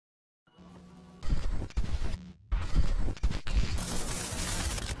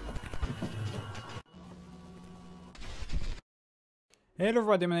Hey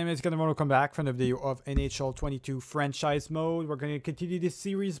everybody, my name is Gavin. Welcome back from the video of NHL 22 franchise mode. We're going to continue this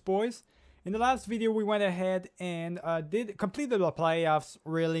series, boys. In the last video, we went ahead and completed the playoffs.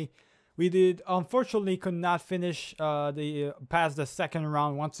 Really, we did unfortunately could not finish past the second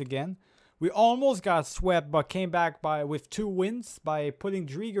round once again. We almost got swept, but came back with 2 wins by putting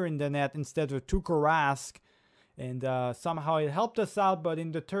Drieger in the net instead of Tuukka Rask, and somehow it helped us out. But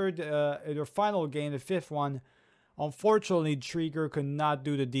in the final game, the 5th one. Unfortunately, Drieger could not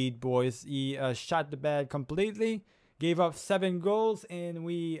do the deed, boys. He shot the bed completely, gave up 7 goals, and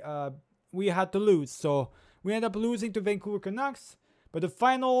we had to lose. So we ended up losing to Vancouver Canucks. But the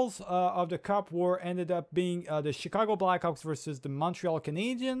finals of the Cup War ended up being the Chicago Blackhawks versus the Montreal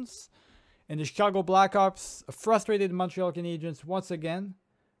Canadiens. And the Chicago Blackhawks frustrated the Montreal Canadiens once again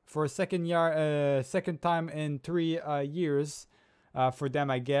for a second time in 3 years. For them,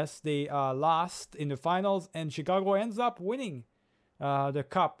 I guess. They lost in the finals, and Chicago ends up winning the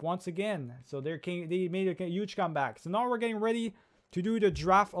Cup once again. So they made a huge comeback. So now we're getting ready to do the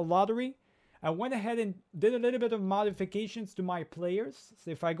draft lottery. I went ahead and did a little bit of modifications to my players.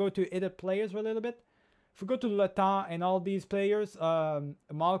 So if I go to edit players a little bit, if we go to Latin and all these players,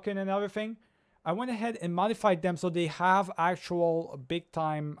 Malkin and everything, I went ahead and modified them so they have actual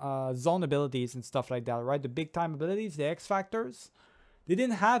big-time zone abilities and stuff like that, right? The big-time abilities, the X Factors. They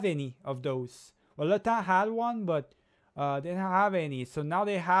didn't have any of those. Well, Latin had one, but they didn't have any. So now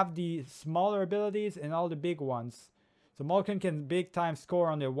they have the smaller abilities and all the big ones. So Malkin can big-time score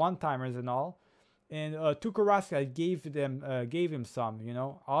on the one-timers and all. And Tuukka Rask, I gave him some, you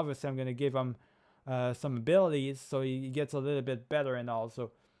know. Obviously, I'm going to give him some abilities so he gets a little bit better and all.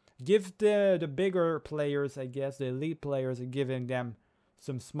 So give the bigger players, I guess, the elite players, and giving them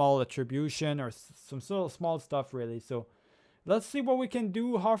some small attribution or some sort of small stuff, really. So let's see what we can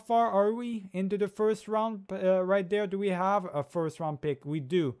do. How far are we into the first round? Right there, do we have a first round pick? We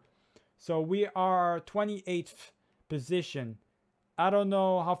do. So we are 28th position. I don't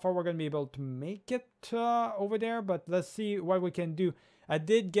know how far we're going to be able to make it over there, but let's see what we can do. I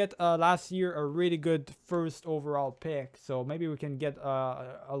did get last year a really good first overall pick, so maybe we can get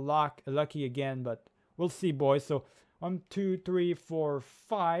lucky again, but we'll see, boys. So 1, 2, 3, 4,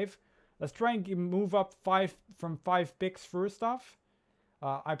 5. Let's try and move up 5 from 5 picks first off.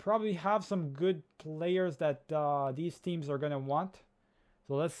 I probably have some good players that these teams are gonna want.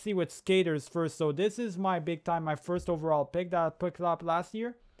 So let's see with skaters first. So this is my my first overall pick that I picked up last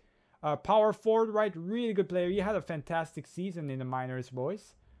year. Power forward, right? Really good player. He had a fantastic season in the minors,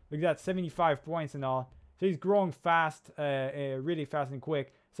 boys. Look at that, 75 points and all. So he's growing fast, really fast and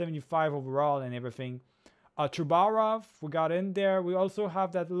quick. 75 overall and everything. Trubarov, we got in there. We also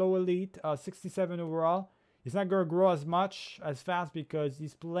have that low elite, 67 overall. He's not going to grow as fast because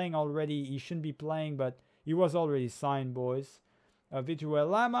he's playing already. He shouldn't be playing, but he was already signed, boys.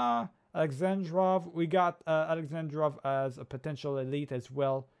 Vituelama, Alexandrov. We got Alexandrov as a potential elite as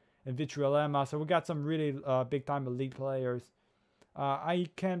well. And Vituelama. So we got some really big-time elite players. I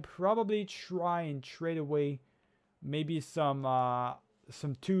can probably try and trade away maybe some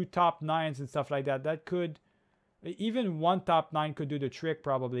 2 top 9s and stuff like that. That could... Even 1 top 9 could do the trick,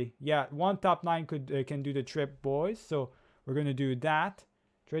 probably. Yeah, 1 top 9 can do the trick, boys. So we're going to do that.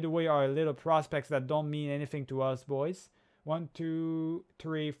 Trade away our little prospects that don't mean anything to us, boys. 1, 2,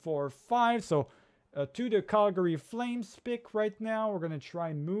 3, 4, 5. So to the Calgary Flames pick right now. We're going to try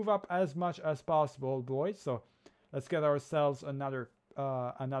and move up as much as possible, boys. So let's get ourselves another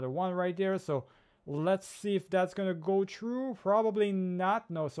one right there. So let's see if that's going to go through. Probably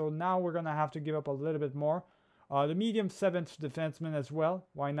not. No, so now we're going to have to give up a little bit more. The medium 7th defenseman as well.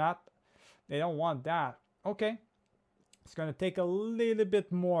 Why not? They don't want that. Okay. It's going to take a little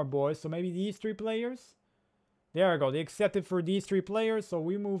bit more, boys. So maybe these 3 players. There we go. They accepted for these 3 players. So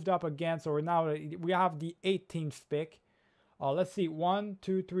we moved up again. So we have the 18th pick. Let's see. 1,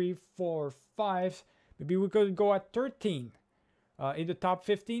 2, 3, 4, 5. Maybe we could go at 13. In the top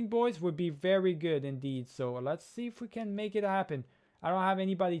 15, boys, would be very good indeed. So let's see if we can make it happen. I don't have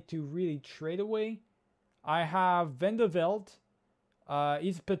anybody to really trade away. I have Vandeveld.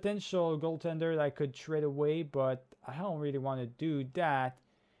 He's a potential goaltender that I could trade away, but I don't really want to do that.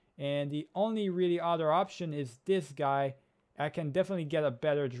 And the only really other option is this guy. I can definitely get a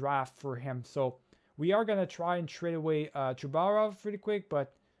better draft for him. So we are going to try and trade away Trubarov pretty quick,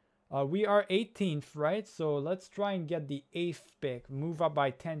 but we are 18th, right? So let's try and get the 8th pick. Move up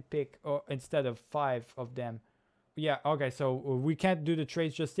by 10 pick instead of 5 of them. Yeah, okay, so we can't do the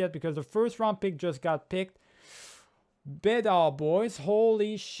trades just yet because the first round pick just got picked. Bedard, boys.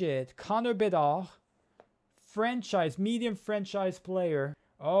 Holy shit. Connor Bedard. Medium franchise player.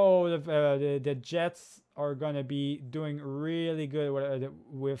 Oh, the Jets are going to be doing really good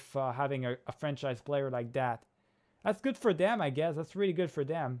with having a franchise player like that. That's good for them, I guess. That's really good for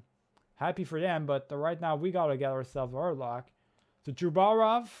them. Happy for them, but right now we got to get ourselves our luck. So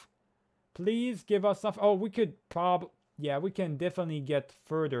Chubarov, please give us stuff. Oh, we could yeah, we can definitely get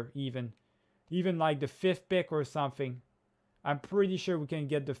further even. Even like the 5th pick or something. I'm pretty sure we can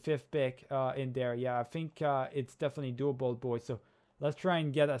get the 5th pick in there. Yeah, I think it's definitely doable, boys. So let's try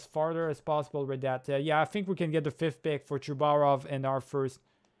and get as farther as possible with that. Yeah, I think we can get the 5th pick for Chubarov and our first.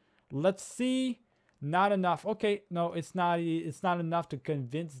 Let's see. Not enough. Okay, no, it's not enough to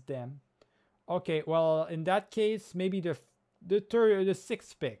convince them. Okay, well, in that case, maybe the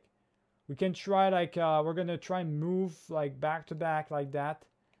 6th pick. We can try like we're gonna try and move like back to back like that.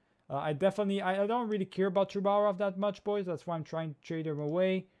 I don't really care about Chubarov that much, boys. That's why I'm trying to trade him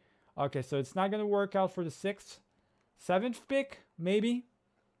away. Okay, so it's not gonna work out for the 6th, 7th pick maybe,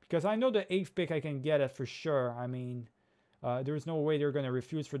 because I know the 8th pick I can get it for sure. I mean, there's no way they're gonna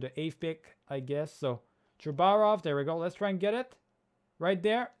refuse for the 8th pick, I guess. So Chubarov, there we go. Let's try and get it. Right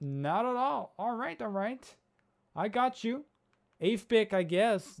there. Not at all. All right, all right. I got you. 8th pick, I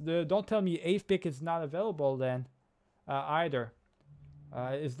guess. Don't tell me 8th pick is not available then either.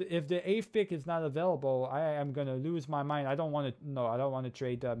 If the 8th pick is not available, I am going to lose my mind. I don't want to, no, I don't want to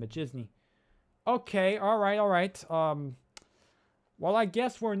trade Majesny. Okay, all right, all right. Well, I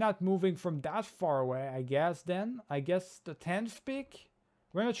guess we're not moving from that far away, I guess then. I guess the 10th pick.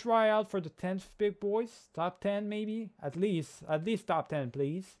 We're going to try out for the 10th pick, boys. Top 10, maybe. At least top 10,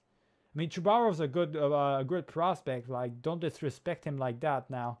 please. I mean, Chubarov's a good prospect. Like, don't disrespect him like that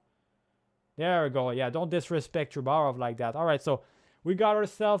now. There we go. Yeah, don't disrespect Chubarov like that. All right, so we got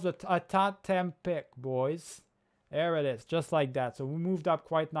ourselves a top 10 pick, boys. There it is, just like that. So we moved up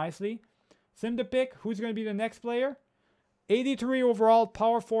quite nicely. Sim the pick. Who's going to be the next player? 83 overall,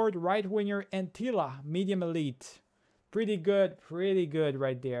 power forward, right winger, Antila, medium elite. Pretty good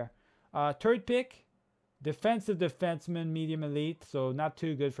right there. 3rd pick, defensive defenseman, medium elite, so not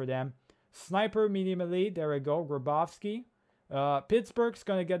too good for them. Sniper, medium elite, there we go, Grabowski. Pittsburgh's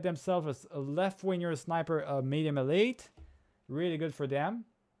going to get themselves a left winger sniper, medium elite. Really good for them.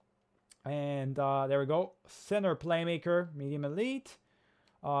 And there we go, center playmaker, medium elite.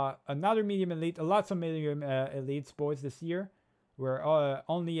 Another medium elite, lots of medium elites, boys, this year. We're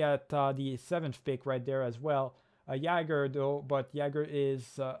only at the 7th pick right there as well. Jagger though, but Jagger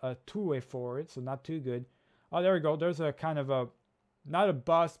is a two-way forward, so not too good. Oh, there we go. There's a kind of a, not a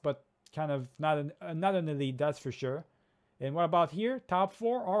bust, but kind of not an elite, that's for sure. And what about here? Top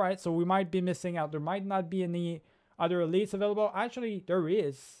 4? All right, so we might be missing out. There might not be any other elites available. Actually, there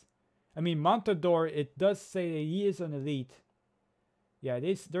is. I mean, Montador, it does say that he is an elite. Yeah,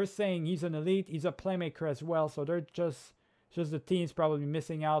 they're saying he's an elite. He's a playmaker as well, so they're just the team's probably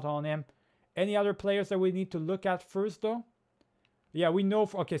missing out on him. Any other players that we need to look at first, though? Yeah, we know.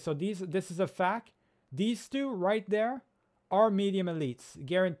 Okay, so this is a fact. These two right there are medium elites,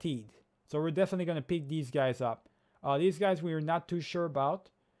 guaranteed. So we're definitely going to pick these guys up. These guys we are not too sure about.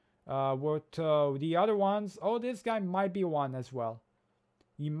 The other ones, oh, this guy might be one as well.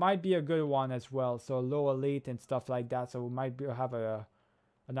 He might be a good one as well. So low elite and stuff like that. So we might have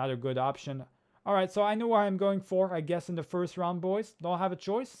another good option. All right, so I know what I'm going for, I guess, in the first round, boys. Don't have a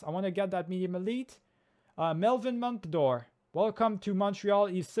choice. I want to get that medium elite. Melvin Montador. Welcome to Montreal.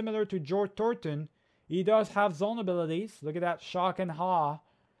 He's similar to George Thornton. He does have zone abilities. Look at that, shock and awe.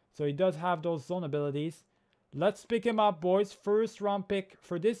 So he does have those zone abilities. Let's pick him up, boys. First round pick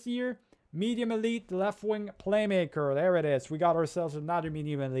for this year. Medium elite, left wing playmaker. There it is. We got ourselves another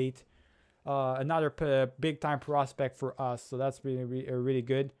medium elite. Another big time prospect for us. So that's really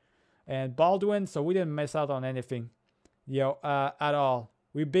good. And Baldwin, so we didn't miss out on anything, at all.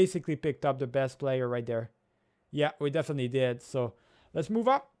 We basically picked up the best player right there. Yeah, we definitely did. So let's move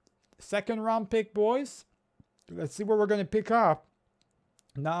up. 2nd round pick, boys. Let's see what we're going to pick up.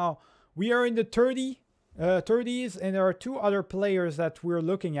 Now, we are in the 30s, and there are 2 other players that we're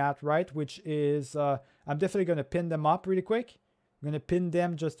looking at, right? Which is, I'm definitely going to pin them up really quick. I'm going to pin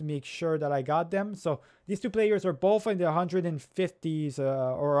them just to make sure that I got them. So these 2 players are both in the 150s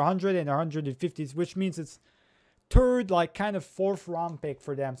or 100 and 150s, which means it's 3rd, like kind of 4th round pick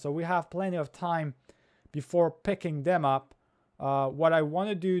for them. So we have plenty of time before picking them up. What I want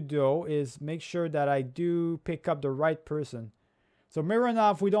to do, though, is make sure that I do pick up the right person. So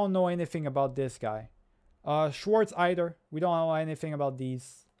Mironov, we don't know anything about this guy. Schwartz either. We don't know anything about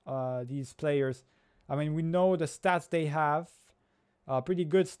these players. I mean, we know the stats they have. Pretty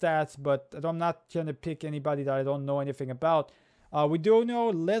good stats, but I'm not going to pick anybody that I don't know anything about. We do know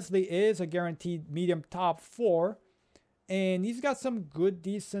Leslie is a guaranteed medium top 4. And he's got some good,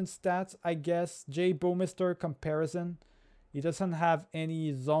 decent stats, I guess. Jay Bowmister comparison. He doesn't have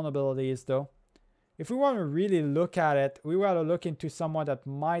any zone abilities, though. If we want to really look at it, we want to look into someone that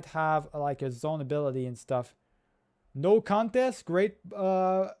might have like a zone ability and stuff. No contest, great.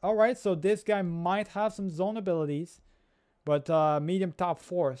 Alright, so this guy might have some zone abilities, but medium top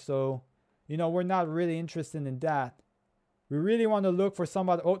 4. So, you know, we're not really interested in that. We really want to look for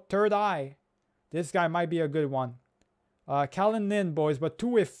somebody. Oh, third eye. This guy might be a good one. Callan Lynn, boys, but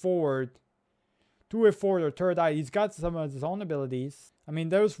two-way forward. Two-way forward or third eye. He's got some of his own abilities. I mean,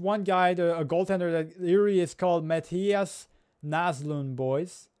 there's one guy, a goaltender that really is called Matthias Naslund,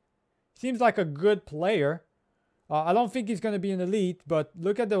 boys. Seems like a good player. I don't think he's going to be an elite, but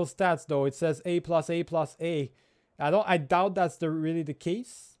look at those stats, though. It says A+, A+, A. I doubt that's really the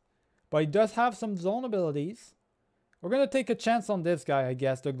case, but he does have some zone abilities. We're going to take a chance on this guy, I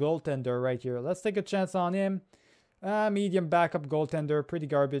guess, the goaltender right here. Let's take a chance on him. Medium backup goaltender, pretty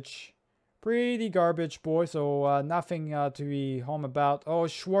garbage. Pretty garbage, boy, so nothing to be home about. Oh,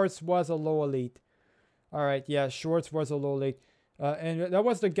 Schwartz was a low elite. Alright, yeah, Schwartz was a low elite. And that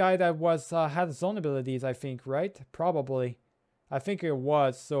was the guy that had zone abilities, I think, right? Probably. I think it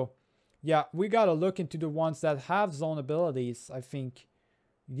was. So, yeah, we got to look into the ones that have zone abilities, I think.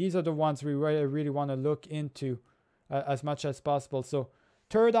 These are the ones we really want to look into as much as possible. So,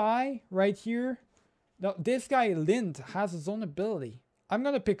 third eye right here. Now, this guy, Lind, has a zone ability. I'm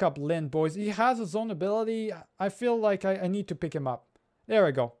going to pick up Lind, boys. He has a zone ability. I feel like I need to pick him up. There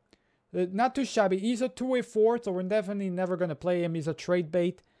we go. Not too shabby. He's a two-way forward, so we're definitely never going to play him. He's a trade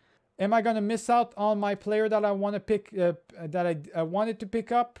bait. Am I going to miss out on my player that I want to pick, that I wanted to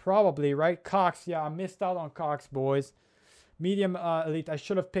pick up? Probably, right? Cox. Yeah, I missed out on Cox, boys. Medium elite. I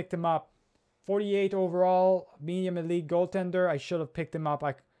should have picked him up. 48 overall. Medium elite goaltender. I should have picked him up.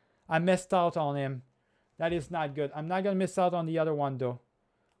 I missed out on him. That is not good. I'm not going to miss out on the other one, though.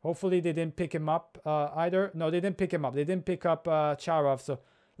 Hopefully, they didn't pick him up either. No, they didn't pick him up. They didn't pick up Charov. So,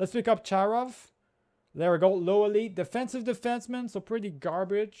 let's pick up Charov. There we go. Low elite. Defensive defenseman. So, pretty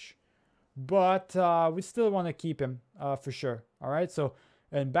garbage. But we still want to keep him for sure. All right. So,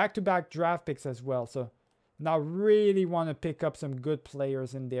 and back-to-back draft picks as well. So, now really want to pick up some good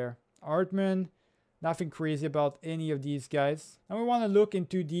players in there. Artman. Nothing crazy about any of these guys. And we want to look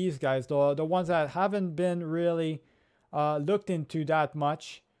into these guys, though, the ones that haven't been really looked into that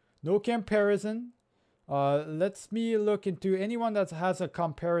much. No comparison. Let's me look into anyone that has a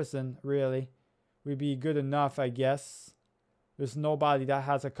comparison, really. Would be good enough, I guess. There's nobody that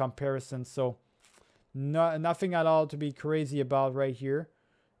has a comparison, so nothing at all to be crazy about right here.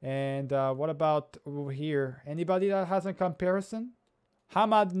 And what about over here? Anybody that has a comparison?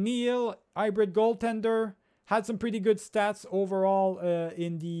 Hamad Neal, hybrid goaltender, had some pretty good stats overall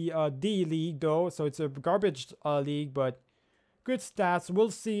in the D League, though. So it's a garbage league, but good stats. We'll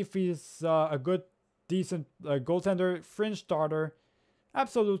see if he's a good, decent goaltender. Fringe starter.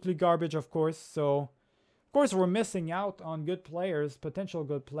 Absolutely garbage, of course. So, of course, we're missing out on good players, potential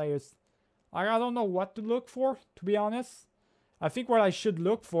good players. I don't know what to look for, to be honest. I think what I should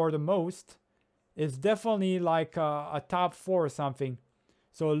look for the most is definitely like a top 4 or something.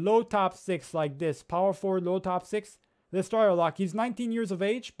 So low top 6 like this. Power forward, low top 6. Let's try our luck. He's 19 years of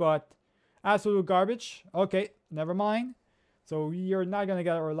age, but absolute garbage. Okay, never mind. So you're not going to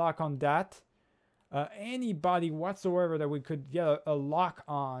get our luck on that. Anybody whatsoever that we could get a lock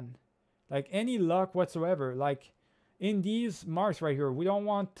on. Like any luck whatsoever. Like in these marks right here. We don't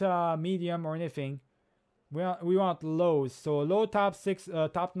want medium or anything. We want lows. So low top 6,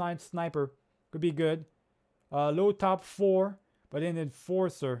 top 9 sniper could be good. Low top 4. But an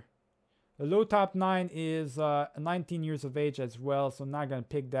enforcer. The low top 9 is 19 years of age as well, so I'm not going to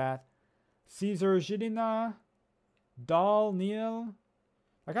pick that. Caesar Zhilina. Dahl Neal.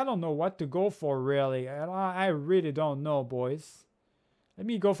 Like, I don't know what to go for, really. I really don't know, boys. Let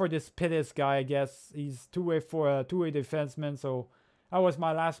me go for this Pittis guy, I guess. He's two-way defenseman, so that was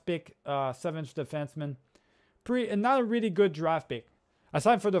my last pick. 7th defenseman. Not a really good draft pick.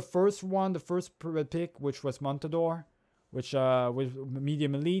 Aside for the first one, the first pick, which was Montador. Which was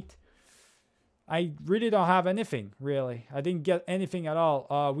medium elite. I really don't have anything, really. I didn't get anything at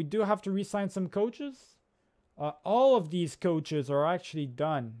all. We do have to re-sign some coaches. All of these coaches are actually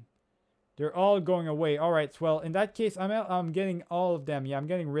done. They're all going away. All right, well, in that case, I'm getting all of them. Yeah, I'm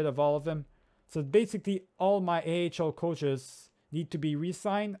getting rid of all of them. So basically, all my AHL coaches need to be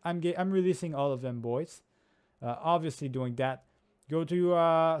re-signed. I'm releasing all of them, boys. Obviously doing that. Go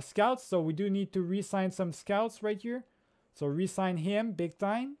to scouts. So we do need to re-sign some scouts right here. So re-sign him big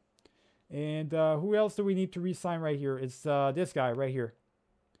time. And who else do we need to re-sign right here? It's this guy right here.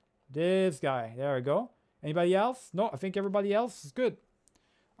 This guy. There we go. Anybody else? No, I think everybody else is good.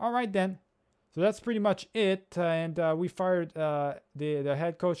 All right, then. So that's pretty much it. And we fired the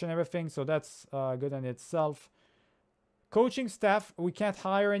head coach and everything. So that's good in itself. Coaching staff, we can't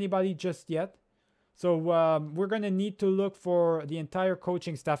hire anybody just yet. So we're going to need to look for the entire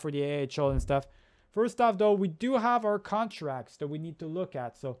coaching staff for the AHL and stuff. First off, though, we do have our contracts that we need to look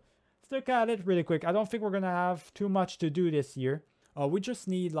at. So let's look at it really quick. I don't think we're going to have too much to do this year. We just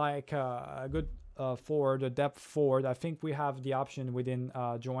need like a good forward, a depth forward. I think we have the option within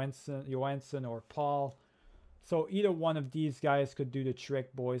Johansson or Paul. So either one of these guys could do the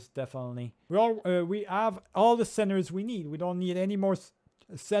trick, boys, definitely. We have all the centers we need. We don't need any more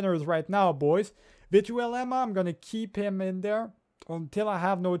centers right now, boys. Vituelema, I'm going to keep him in there until I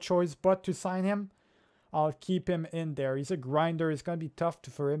have no choice but to sign him. I'll keep him in there. He's a grinder. It's going to be tough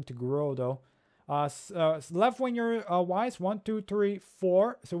for him to grow, though. Left winger wise, 1, 2, 3,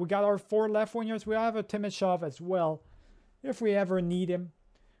 4. So we got our 4 left wingers. We have a Timoshov as well, if we ever need him.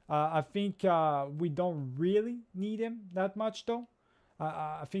 I think we don't really need him that much, though.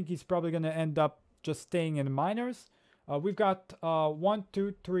 I think he's probably going to end up just staying in the minors. We've got 1,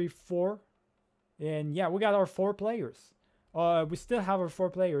 2, 3, 4. And yeah, we got our 4 players. We still have our 4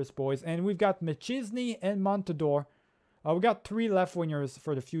 players, boys. And we've got Machizny and Montador. We got 3 left wingers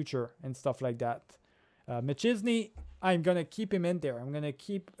for the future and stuff like that. Machizny, I'm going to keep him in there. I'm going to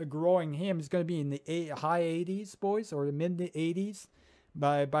keep growing him. He's going to be in the high 80s, boys, or the mid 80s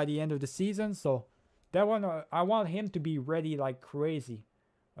by the end of the season. So that one, I want him to be ready like crazy.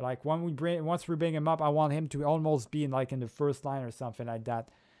 Like once we bring him up, I want him to almost be in the first line or something like that.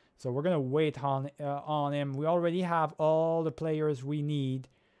 So we're going to wait on him. We already have all the players we need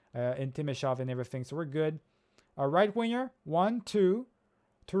in Timoshov and everything. So we're good. Our right winger, 1, 2,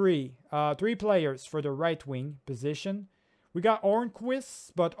 3. 3 players for the right wing position. We got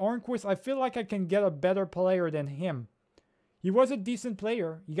Ornquist, but Ornquist, I feel like I can get a better player than him. He was a decent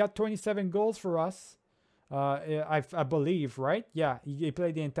player. He got 27 goals for us. I believe, right? Yeah, he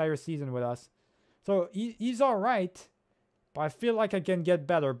played the entire season with us. So he's all right. But I feel like I can get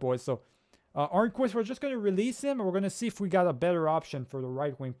better, boys. So Arnquist, we're just going to release him. And we're going to see if we got a better option for the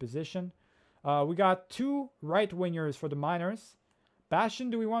right wing position. We got 2 right wingers for the minors. Bastion,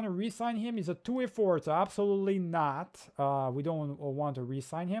 do we want to re-sign him? He's a 2-way forward, so absolutely not. We don't want to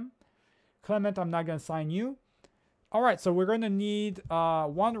re-sign him. Clement, I'm not going to sign you. All right, so we're going to need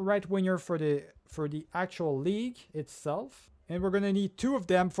 1 right winger for the actual league itself. And we're going to need 2 of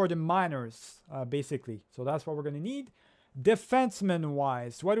them for the minors, basically. So that's what we're going to need.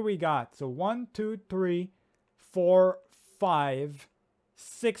 Defenseman-wise, what do we got? So 1, 2, 3, 4, 5,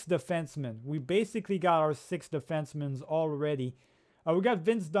 6 defensemen. We basically got our 6 defensemen already. We got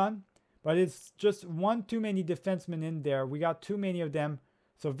Vince Dunn, but it's just one too many defensemen in there. We got too many of them.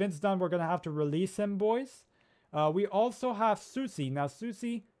 So Vince Dunn, we're going to have to release him, boys. We also have Susi. Now,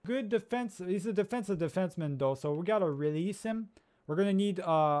 Susi, good defense. He's a defensive defenseman, though, so we got to release him. We're going to need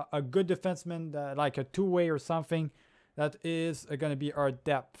a good defenseman, like a 2-way or something. That is going to be our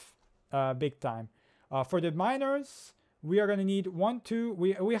depth, big time. For the minors, we are going to need 1, 2.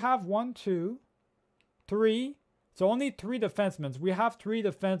 We have 1, 2, 3. So only 3 defensemen. We have 3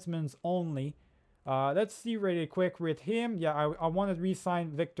 defensemen only. Let's see really quick with him. Yeah, I want to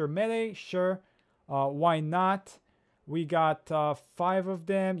re-sign Victor Mele. Sure. Why not? We got 5 of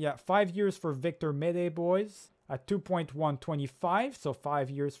them. Yeah, 5 years for Victor Mele, boys. At 2.125. So 5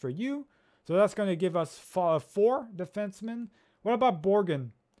 years for you. So that's going to give us 4 defensemen. What about Borgen?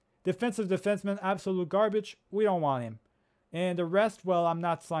 Defensive defenseman, absolute garbage. We don't want him. And the rest, well, I'm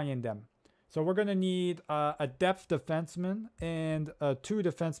not signing them. So we're going to need a depth defenseman and 2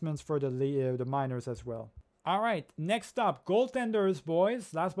 defensemen for the minors as well. All right, next up, goaltenders,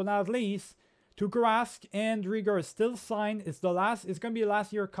 boys. Last but not least, Tukarask and Drieger is still signed. It's going to be a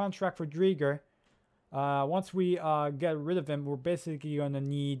last year contract for Drieger. Once we get rid of him, we're basically going to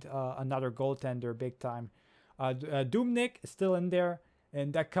need another goaltender big time. Dumnik is still in there,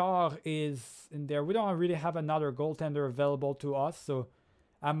 and Dakar is in there. We don't really have another goaltender available to us, so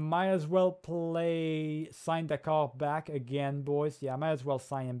I might as well sign Dakar back again, boys. Yeah, I might as well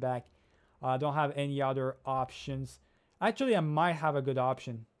sign him back. I don't have any other options. Actually, I might have a good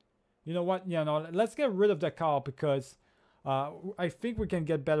option. You know what? Let's get rid of Dakar because I think we can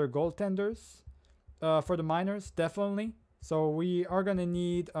get better goaltenders. For the minors, definitely. So we are going to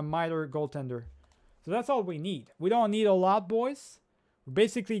need a minor goaltender. So that's all we need. We don't need a lot, boys. We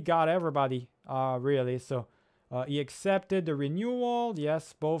basically got everybody, really. So he accepted the renewal.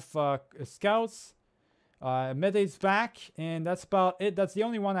 Yes, both scouts. Mede's back, and that's about it. That's the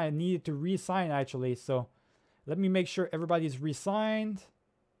only one I needed to re-sign, actually. So let me make sure everybody's re-signed.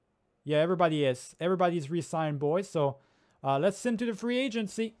 Yeah, everybody is. Everybody's re-signed, boys. So let's sim to the free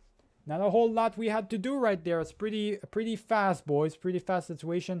agency. Not a whole lot we had to do right there. It's pretty fast, boys. Pretty fast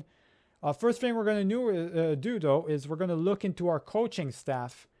situation. First thing we're going to do, though, is we're going to look into our coaching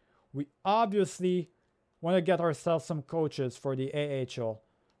staff. We obviously want to get ourselves some coaches for the AHL.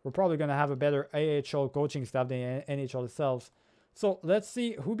 We're probably going to have a better AHL coaching staff than NHL itself. So let's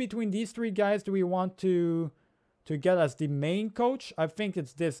see who between these three guys do we want to get as the main coach. I think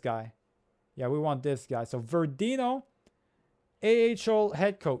it's this guy. Yeah, we want this guy. So Verdino, AHL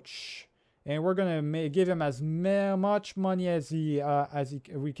head coach. And we're going to give him as much money as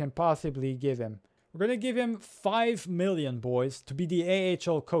we can possibly give him. We're going to give him $5 million, boys, to be the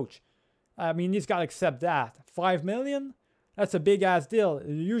AHL coach. I mean, he's got to accept that. $5 million? That's a big-ass deal.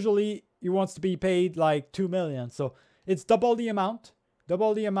 Usually, he wants to be paid like $2 million. So, it's double the amount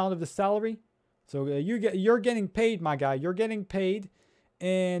of the salary. So, you're getting paid, my guy. You're getting paid.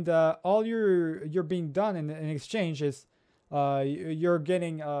 And all you're being done in exchange is you're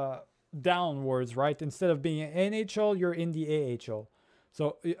getting... downwards, right? Instead of being an NHL, you're in the AHL.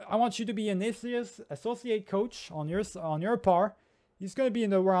 So I want you to be an associate coach on your par. He's going to be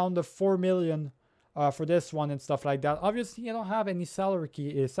in around the $4 million for this one and stuff like that. Obviously, I don't have any salary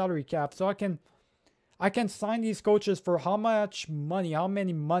cap, so I can sign these coaches for how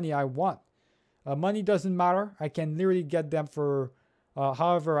many money I want. Money doesn't matter. I can literally get them for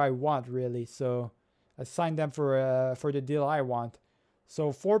however I want, really. So I sign them for the deal I want.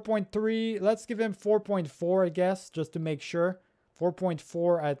 So 4.3, let's give him 4.4, I guess, just to make sure.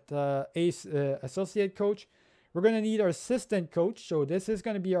 4.4 at associate coach. We're going to need our assistant coach. So this is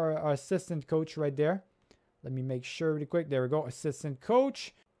going to be our assistant coach right there. Let me make sure really quick. There we go, assistant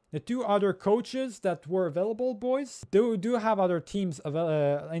coach. The two other coaches that were available, boys, do have other teams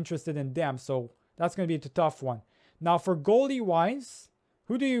interested in them. So that's going to be the tough one. Now for goalie-wise,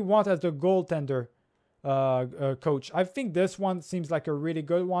 who do you want as the goaltender? Coach. I think this one seems like a really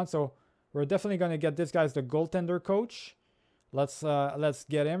good one, so we're definitely going to get this guy as the goaltender coach. Let's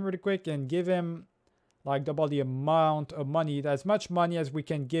get him really quick and give him like double the amount of money, as much money as we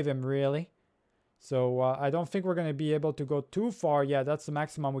can give him, really. So I don't think we're going to be able to go too far. Yeah, that's the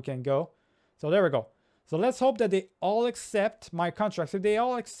maximum we can go. So there we go. So let's hope that they all accept my contract. If they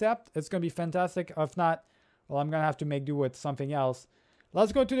all accept, it's going to be fantastic. If not, well, I'm going to have to make do with something else.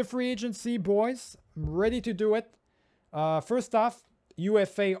 Let's go to the free agency, boys. I'm ready to do it. First off,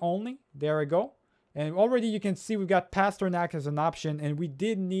 UFA only. There we go. And already you can see we've got Pasternak as an option. And we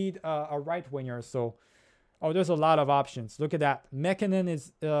did need a right winger. So, there's a lot of options. Look at that. Mekinen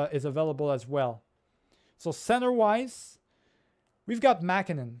is available as well. So center-wise, we've got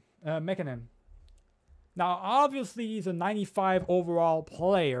Mekinen. Now, obviously, he's a 95 overall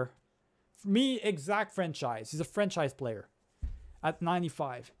player. For me, exact franchise. He's a franchise player. At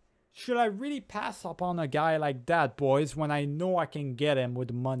 95. Should I really pass up on a guy like that, boys, when I know I can get him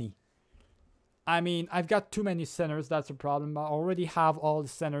with money? I mean, I've got too many centers. That's a problem. I already have all the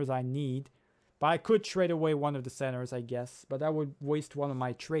centers I need. But I could trade away one of the centers, I guess. But that would waste one of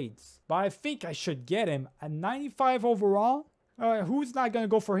my trades. But I think I should get him at 95 overall. Who's not going to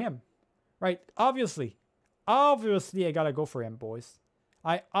go for him? Right? Obviously, I got to go for him, boys.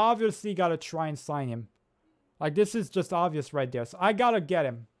 I obviously got to try and sign him. Like, this is just obvious right there. So I gotta get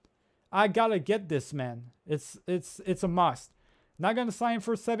him. I gotta get this man. It's a must. Not gonna sign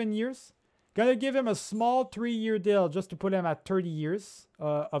for 7 years. Gonna give him a small 3-year deal just to put him at 30 years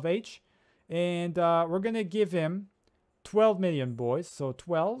of age. And we're gonna give him 12 million, boys. So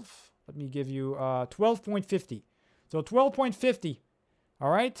 12. Let me give you 12.50. So 12.50.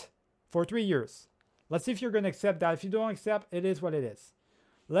 All right, for 3 years. Let's see if you're gonna accept that. If you don't accept, it is what it is.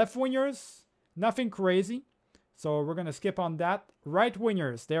 Left wingers, nothing crazy. So we're going to skip on that. Right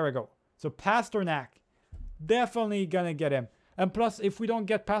wingers, there we go. So Pasternak, definitely going to get him. And plus, if we don't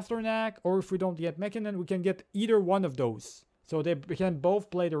get Pasternak or if we don't get Mekinen, we can get either one of those. So they can both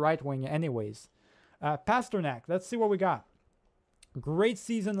play the right wing anyways. Pasternak, let's see what we got. Great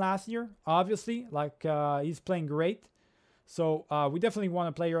season last year, obviously. Like, he's playing great. So we definitely want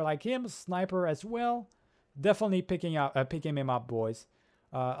a player like him. Sniper as well. Definitely picking him up, boys.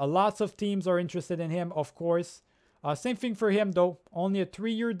 Lots of teams are interested in him, of course. Same thing for him, though. Only a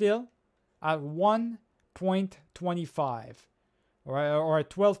 3-year deal at 1.25. Or at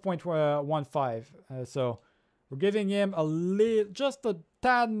 12.15. So we're giving him just a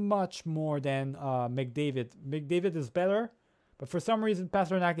tad much more than McDavid. McDavid is better. But for some reason,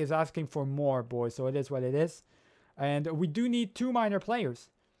 Pasternak is asking for more, boys. So it is what it is. And we do need 2 minor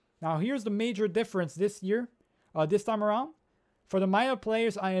players. Now, here's the major difference this year. This time around. For the minor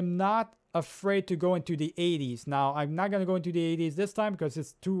players, I am not afraid to go into the 80s. Now, I'm not going to go into the 80s this time because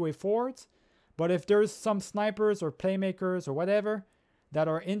it's two-way forwards. But if there's some snipers or playmakers or whatever that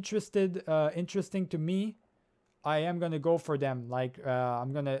are interesting to me, I am going to go for them. Like,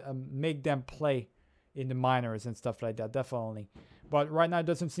 I'm going to make them play in the minors and stuff like that, definitely. But right now, it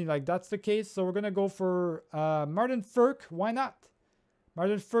doesn't seem like that's the case. So we're going to go for Martin Ferk. Why not?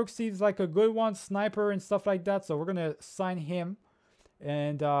 Martin Ferk seems like a good one, sniper and stuff like that. So we're going to sign him.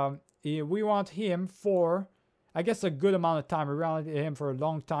 And we want him for, I guess, a good amount of time. We wanted him for a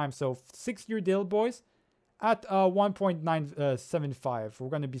long time. So 6-year deal, boys, at 1.975. We're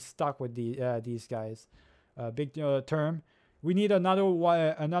going to be stuck with these guys. Big term. We need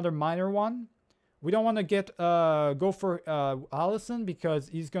another minor one. We don't want to go for Allison because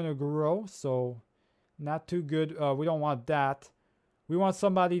he's going to grow. So not too good. We don't want that. We want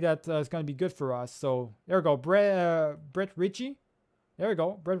somebody that is going to be good for us. So there we go. Brett Ritchie. There we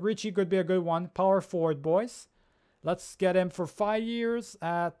go. Brett Ritchie could be a good one. Power forward, boys. Let's get him for 5 years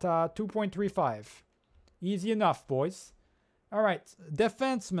at 2.35. Easy enough, boys. All right.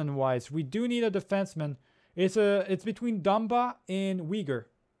 Defenseman-wise, we do need a defenseman. It's between Dumba and Uyghur.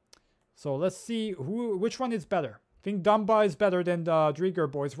 So let's see which one is better. I think Dumba is better than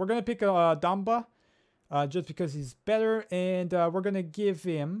Drieger, boys. We're going to pick Dumba just because he's better. And we're going to give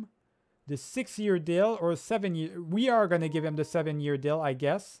him the 6-year deal or 7-year. We are going to give him the 7-year deal, I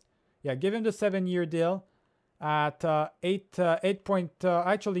guess. Yeah, give him the 7-year deal at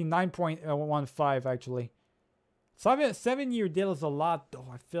 9.15 actually. 7-year deal is a lot though,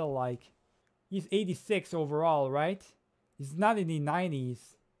 I feel like. He's 86 overall, right? He's not in the 90s.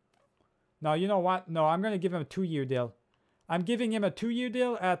 No, you know what? No, I'm going to give him a 2-year deal. I'm giving him a 2-year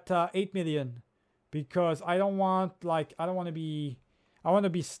deal at 8 million because I want to be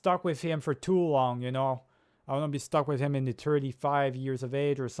stuck with him for too long, you know. I want to be stuck with him in the 35 years of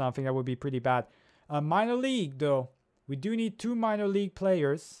age or something. That would be pretty bad. Minor league, though. We do need 2 minor league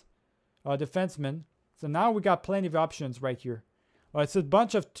players, defensemen. So now we got plenty of options right here. It's a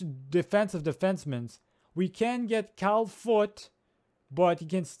bunch of defensive defensemen. We can get Cal Foot, but he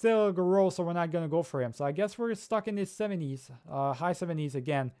can still grow, so we're not going to go for him. So I guess we're stuck in the 70s, high 70s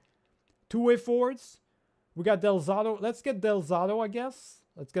again. 2-way forwards. We got Del Zotto. Let's get Del Zotto, I guess.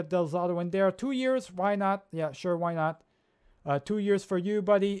 Let's get Del Zotto in there. 2 years. Why not? Yeah, sure. Why not? 2 years for you,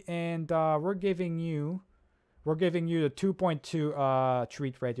 buddy. And we're giving you the 2.2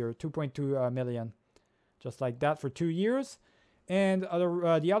 treat right here. 2.2 million. Just like that for 2 years. And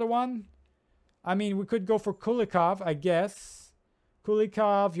the other one, I mean, we could go for Kulikov, I guess.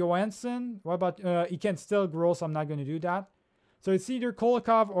 Kulikov, Johansson. What about, he can still grow, so I'm not going to do that. So it's either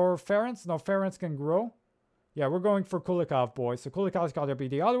Kulikov or Ferentz. No, Ferentz can grow. Yeah, we're going for Kulikov, boys. So Kulikov's got to be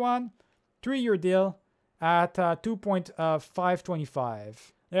the other one. 3-year deal at 2.525.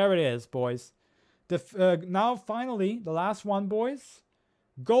 There it is, boys. Now, finally, the last one, boys.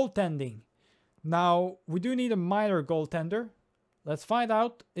 Goaltending. Now, we do need a minor goaltender. Let's find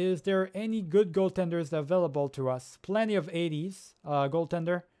out, is there any good goaltenders available to us? Plenty of 80s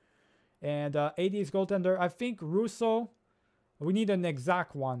goaltender. And 80s goaltender, I think Russo, we need an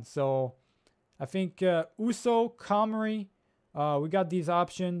exact one. So I think Uso, Comrie, we got these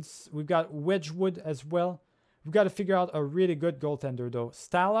options. We've got Wedgwood as well. We've got to figure out a really good goaltender though.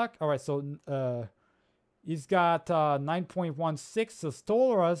 Stalak, all right, so he's got 9.16. So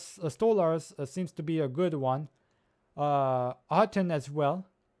Stolarz seems to be a good one. Hutton as well.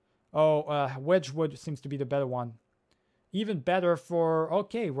 Wedgwood seems to be the better one. Even better for,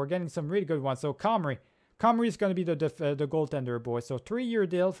 okay, we're getting some really good ones. So Comrie is going to be the goaltender, boy. So 3-year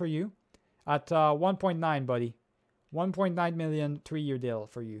deal for you at 1.9, buddy. 1.9 million, 3-year deal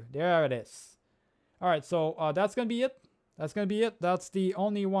for you. There it is. All right, so that's going to be it. That's going to be it. That's the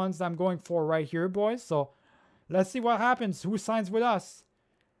only ones I'm going for right here, boys. So let's see what happens. Who signs with us?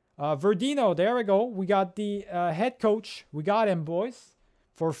 Verdino, there we go. We got the head coach. We got him, boys,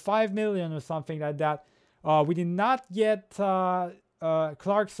 for 5 million or something like that. We did not get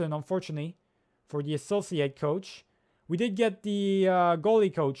Clarkson, unfortunately, for the associate coach. We did get the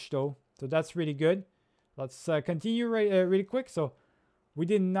goalie coach, though, so that's really good. Let's continue really quick. So we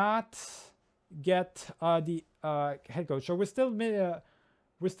did not get the head coach. So we're still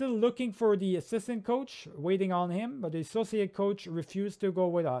looking for the assistant coach, waiting on him, but the associate coach refused to go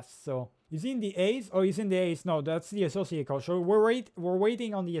with us. So is he in the A's? Oh, he's in the A's. No, that's the associate coach. So we're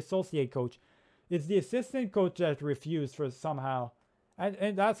waiting on the associate coach. It's the assistant coach that refused for somehow,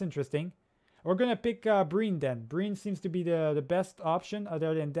 and that's interesting. We're gonna pick Breen then. Breen seems to be the best option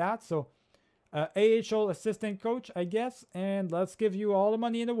other than that. So AHL assistant coach, I guess, and let's give you all the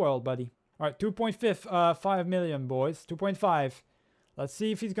money in the world, buddy. All right, 2.5 million, boys. 2.5. Let's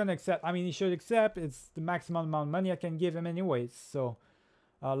see if he's gonna accept. I mean, he should accept. It's the maximum amount of money I can give him anyways. So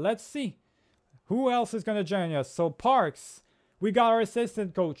let's see. Who else is gonna join us? So Parks, we got our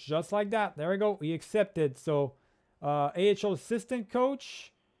assistant coach just like that. There we go. He accepted. So AHL assistant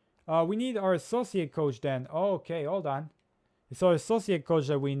coach. We need our associate coach then. Okay, hold on. It's our associate coach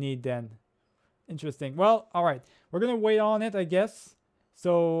that we need then. Interesting. Well, all right. We're going to wait on it, I guess.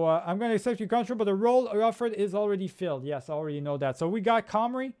 So I'm going to accept your contract, but the role offered is already filled. Yes, I already know that. So we got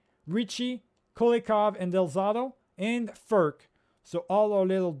Comrie, Ricci, Kulikov, and Delzato, and Furk. So all our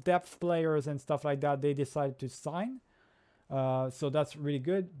little depth players and stuff like that, they decided to sign. So that's really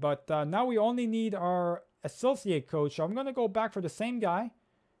good. But now we only need our associate coach. So I'm going to go back for the same guy.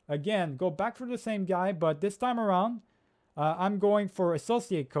 Again, go back for the same guy, but this time around, I'm going for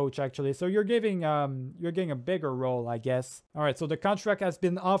associate coach actually. So you're getting a bigger role, I guess. All right, so the contract has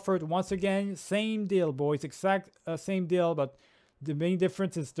been offered once again. Same deal, boys. Exact same deal, but the main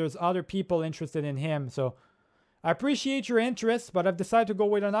difference is there's other people interested in him. So I appreciate your interest, but I've decided to go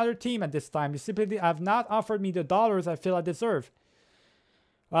with another team at this time. You simply have not offered me the dollars I feel I deserve.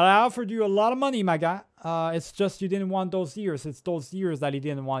 Well, I offered you a lot of money, my guy. It's just you didn't want those years. It's those years that he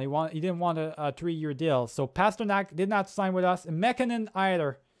didn't want. He didn't want a 3-year deal. So Pasternak did not sign with us. And Mekinen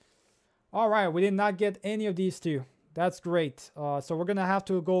either. All right, we did not get any of these two. That's great. So we're going to have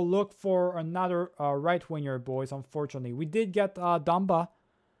to go look for another right winger, boys, unfortunately. We did get Dumba,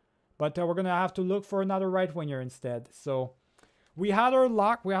 but we're going to have to look for another right winger instead. So we had our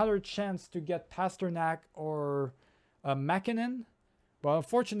luck. We had our chance to get Pasternak or Mekinen. But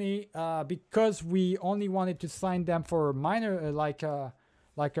unfortunately, because we only wanted to sign them for a minor, like a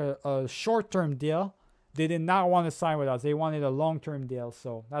short-term deal, they did not want to sign with us. They wanted a long-term deal,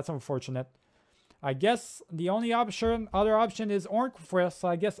 so that's unfortunate. I guess the only other option is Ornqvist. So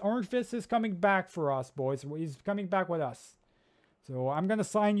I guess Ornqvist is coming back for us, boys. He's coming back with us. So I'm gonna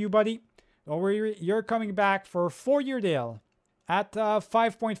sign you, buddy. Don't worry, you're coming back for a 4-year deal at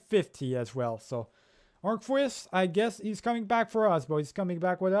 5.50 as well. So. Ornqvist, I guess he's coming back for us, but he's coming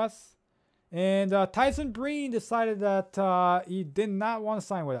back with us. And Tyson Breen decided that he did not want to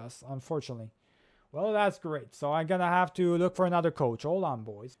sign with us, unfortunately. Well, that's great. So I'm going to have to look for another coach. Hold on,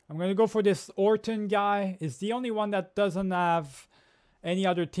 boys. I'm going to go for this Orton guy. He's the only one that doesn't have any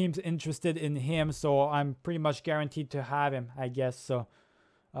other teams interested in him. So I'm pretty much guaranteed to have him, I guess. So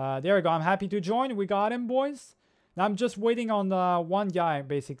there we go. I'm happy to join. We got him, boys. Now I'm just waiting on one guy,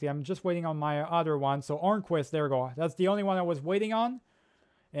 basically. I'm just waiting on my other one. So Ornqvist, there we go. That's the only one I was waiting on.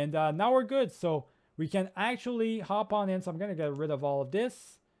 And now we're good. So we can actually hop on in. So I'm going to get rid of all of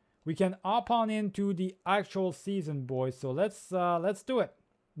this. We can hop on into the actual season, boys. So let's do it.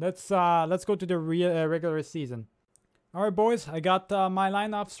 Let's go to the regular season. All right, boys. I got my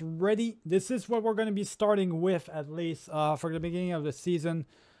lineups ready. This is what we're going to be starting with, at least for the beginning of the season.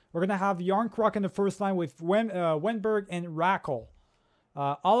 We're going to have Yarncroc in the first line with Wenberg and Rackle.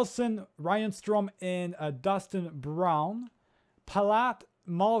 Allison, Ryan Strome, and Dustin Brown. Palat,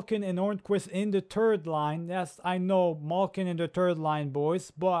 Malkin, and Ornqvist in the third line. Yes, I know Malkin in the third line, boys,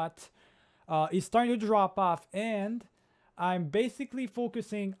 but he's starting to drop off. And I'm basically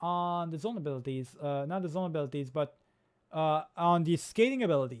focusing on the zone abilities. Not the zone abilities, but on the skating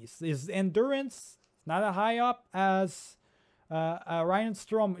abilities. His endurance not as high up as... Ryan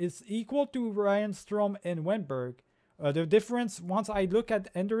Strome is equal to Ryan Strome and Wenberg. The difference, once I look at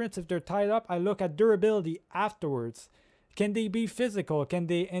endurance, if they're tied up, I look at durability afterwards. Can they be physical? Can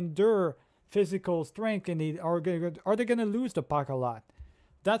they endure physical strength? Are they going to lose the puck a lot?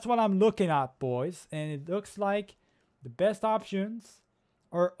 That's what I'm looking at, boys. And it looks like the best options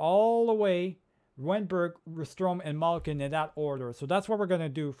are all the way Wenberg, Strome, and Malkin in that order. So that's what we're going to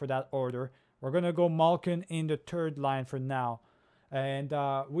do for that order. We're going to go Malkin in the third line for now. And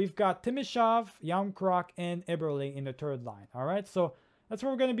we've got Timashov, Yarncroc, and Eberle in the third line. All right, so that's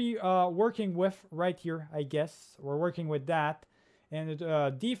what we're going to be working with right here, I guess. We're working with that. And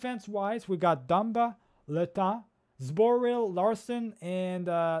defense-wise, we got Dumba, Letan, Zboril, Larson, and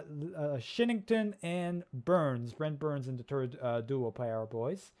Shinnington and Burns. Brent Burns in the third duo pair,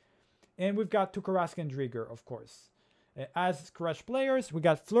 boys. And we've got Tukarask and Drieger, of course. As scratch players, we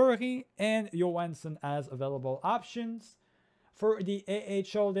got Fleury and Johansson as available options. For the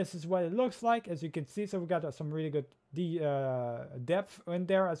AHL, this is what it looks like. As you can see, so we got some really good depth in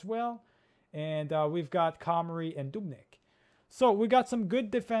there as well. And we've got Comrie and Dubnik. So we got some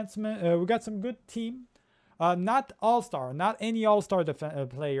good defensemen. We got some good team. Not all-star, not any all-star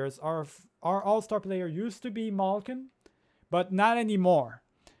players. Our all-star player used to be Malkin, but not anymore.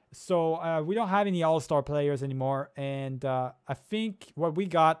 So we don't have any all-star players anymore, and I think what we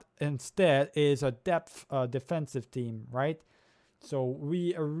got instead is a depth defensive team, right? So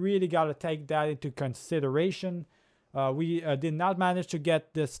we really got to take that into consideration. We did not manage to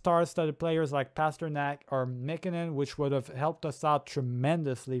get the star-studded players like Pasternak or Mekinen, which would have helped us out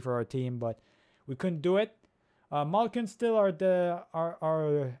tremendously for our team, but we couldn't do it. Malkin still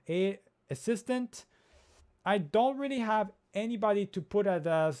our assistant. I don't really have anybody to put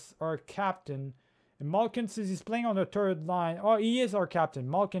as our captain. And Malkin, since he's playing on the third line, oh, he is our captain.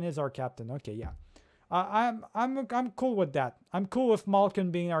 Malkin is our captain. Okay, yeah. I'm cool with that. I'm cool with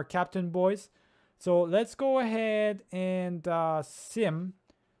Malkin being our captain, boys. So let's go ahead and sim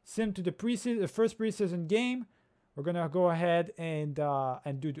to the first preseason game. We're gonna go ahead and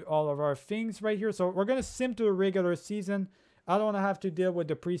do all of our things right here. So we're gonna sim to the regular season. I don't want to have to deal with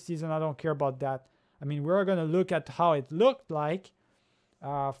the preseason. I don't care about that. I mean, we're gonna look at how it looked like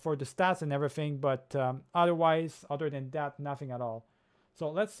for the stats and everything, but otherwise, other than that, nothing at all. So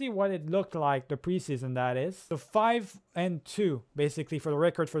let's see what it looked like the preseason, that is. So 5-2 basically for the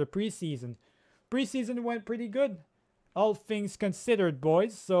record for the preseason. Preseason went pretty good, all things considered,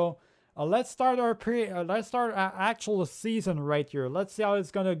 boys. So let's start our actual season right here. Let's see how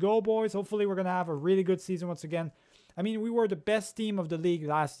it's gonna go, boys. Hopefully we're gonna have a really good season once again. I mean, we were the best team of the league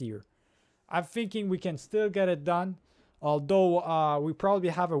last year. I'm thinking we can still get it done, although we probably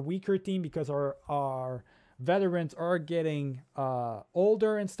have a weaker team because our veterans are getting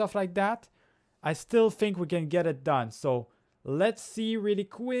older and stuff like that. I still think we can get it done. So let's see really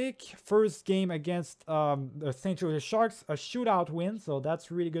quick. First game against the St. Louis Sharks, a shootout win. So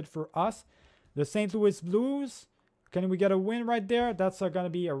that's really good for us. The St. Louis Blues, can we get a win right there? That's going to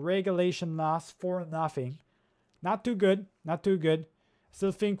be a regulation loss, 4-0. Not too good. Not too good.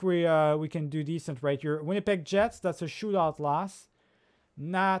 Still think we can do decent right here. Winnipeg Jets, that's a shootout loss.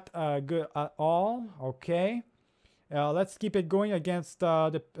 Not good at all. Okay. Let's keep it going against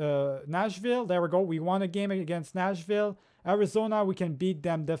Nashville. There we go. We won a game against Nashville. Arizona, we can beat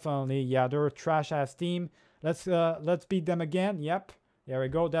them definitely. Yeah, they're a trash-ass team. Let's beat them again. Yep. There we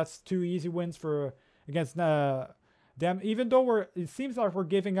go. That's 2 easy wins against them. Even though it seems like we're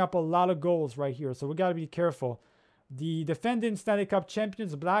giving up a lot of goals right here, so we got to be careful. The defending Stanley Cup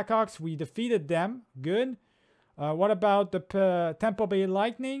champions, Blackhawks, we defeated them. Good. What about the Tampa Bay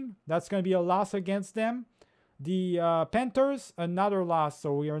Lightning? That's going to be a loss against them. The Panthers, another loss.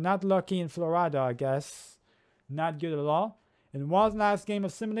 So we are not lucky in Florida, I guess. Not good at all. And one last game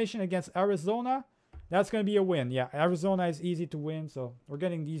of simulation against Arizona. That's going to be a win. Yeah, Arizona is easy to win. So we're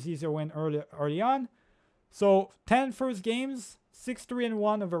getting these easier win early on. So 10 first games,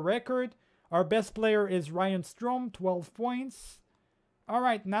 6-3-1 of a record. Our best player is Ryan Strome, 12 points. All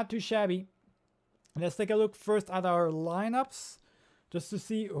right, not too shabby. Let's take a look first at our lineups, just to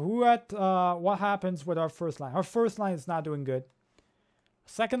see what happens with our first line. Our first line is not doing good.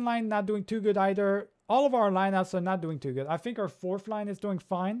 Second line not doing too good either. All of our lineups are not doing too good. I think our fourth line is doing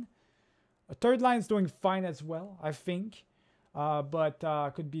fine. A third line is doing fine as well, I think. But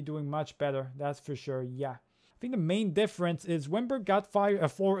could be doing much better. That's for sure. Yeah. I think the main difference is Wimberg got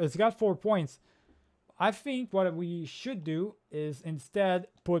 4 points. I think what we should do is instead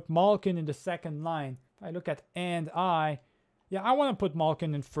put Malkin in the second line. If I look at yeah, I want to put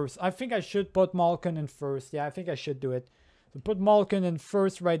Malkin in first. I think I should put Malkin in first. Yeah, I think I should do it. So put Malkin in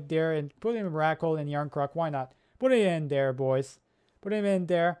first right there and put him in Rackle and Yarncroc. Why not? Put it in there, boys. Put him in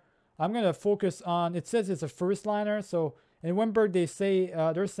there. I'm going to focus on, it says it's a first liner. So in Wimberg,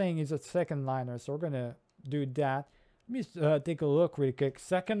 they're saying he's a second liner. So we're going to do that. Let me take a look really quick.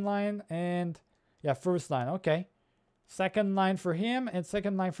 Second line and, yeah, first line. Okay. Second line for him and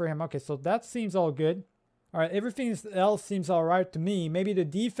second line for him. Okay, so that seems all good. All right, everything else seems all right to me. Maybe the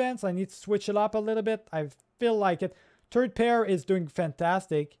defense, I need to switch it up a little bit. I feel like it. Third pair is doing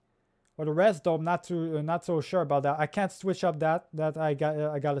fantastic. For the rest, though, I'm not so sure about that. I can't switch up that I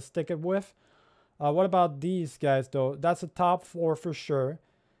got to stick it with. What about these guys, though? That's a top 4 for sure.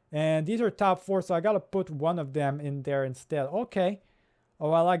 And these are top 4, so I got to put one of them in there instead. Okay.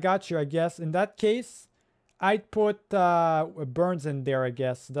 Oh, well, I got you, I guess. In that case, I'd put Burns in there, I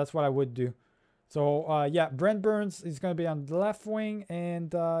guess. That's what I would do. So, yeah, Brent Burns is going to be on the left wing.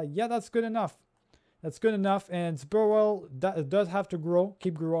 And, yeah, that's good enough. That's good enough. And Burwell does have to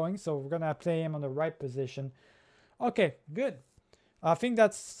keep growing. So, we're going to play him on the right position. Okay, good. I think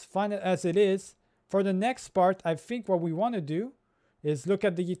that's fine as it is. For the next part, I think what we want to do is look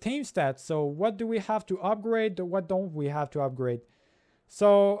at the team stats. So, what do we have to upgrade? What don't we have to upgrade?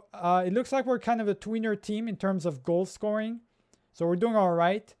 So, it looks like we're kind of a tweener team in terms of goal scoring. So, we're doing all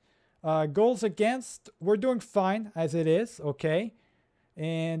right. Goals against, we're doing fine as it is, okay.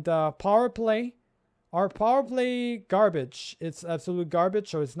 And power play, our power play garbage. It's absolute garbage,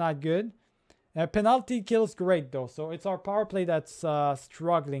 so it's not good. Penalty kill's great though, so it's our power play that's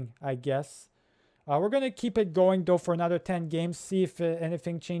struggling, I guess. We're going to keep it going though for another 10 games, see if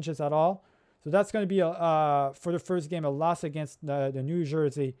anything changes at all. So that's going to be for the first game a loss against the New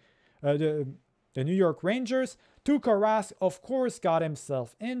Jersey, the New York Rangers. Tuukka Rask, of course, got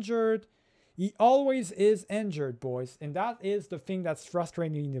himself injured. He always is injured, boys, and that is the thing that's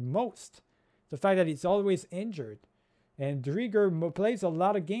frustrating the most. The fact that he's always injured. And Drieger plays a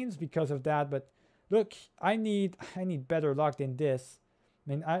lot of games because of that, but look, I need better luck than this. I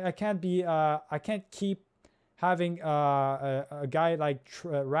mean, I can't be I can't keep having a guy like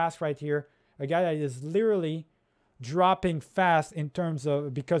Rask right here, a guy that is literally dropping fast in terms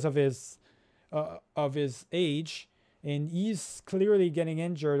of because of his age, and he's clearly getting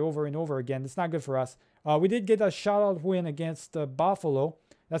injured over and over again. It's not good for us. We did get a shutout win against Buffalo.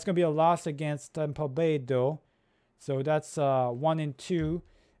 That's gonna be a loss against Tampa Bay though. So that's 1-2.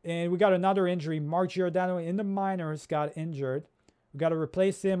 And we got another injury. Mark Giordano in the minors got injured. We got to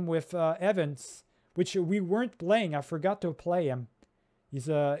replace him with Evans, which we weren't playing. I forgot to play him.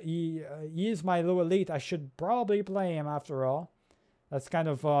 He is my low elite. I should probably play him after all. That's kind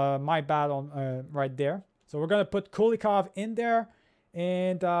of my bad on right there. So we're going to put Kulikov in there.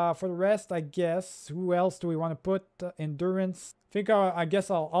 And for the rest, I guess, who else do we want to put? Endurance. I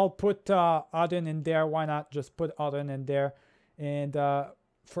guess I'll put Auden in there. Why not just put Auden in there? And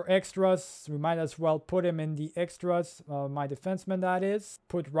for extras, we might as well put him in the extras. My defenseman, that is.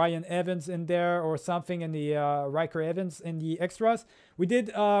 Put Ryan Evans in there or something in the Riker Evans in the extras. We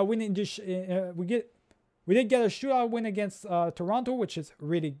did win in the we did get a shootout win against Toronto, which is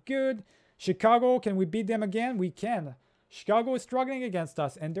really good. Chicago, can we beat them again? We can. Chicago is struggling against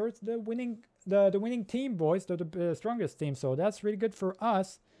us, and there's the winning team, boys, the strongest team. So that's really good for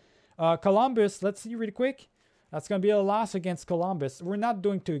us. Columbus, let's see really quick. That's gonna be a loss against Columbus. We're not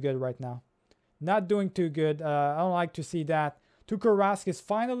doing too good right now. Not doing too good. I don't like to see that. Tuukka Rask is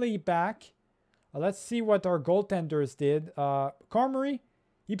finally back. Let's see what our goaltenders did. Carmery,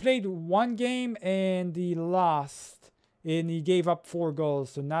 he played one game and he lost, and he gave up 4 goals,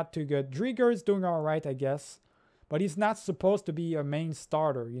 so not too good. Drieger is doing all right, I guess. But he's not supposed to be a main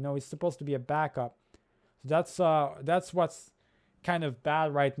starter. You know, he's supposed to be a backup. So that's what's kind of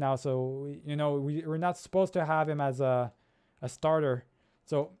bad right now. So, you know, we're not supposed to have him as a starter.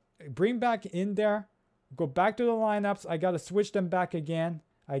 So bring back in there. Go back to the lineups. I got to switch them back again,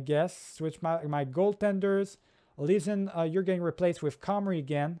 I guess. Switch my goaltenders. Listen, you're getting replaced with Comrie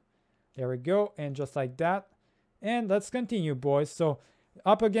again. There we go. And just like that. And let's continue, boys. So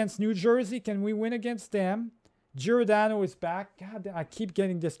up against New Jersey. Can we win against them? Giordano is back. God, I keep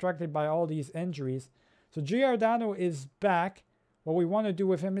getting distracted by all these injuries. So Giordano is back. What we want to do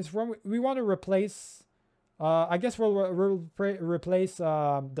with him is we want to replace. I guess we'll replace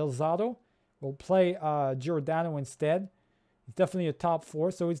Del Zotto. We'll play Giordano instead. He's definitely a top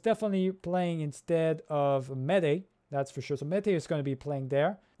 4, so he's definitely playing instead of Mete. That's for sure. So Mete is going to be playing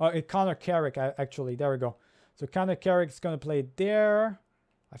there. Connor Carrick, actually. There we go. So Connor Carrick is going to play there.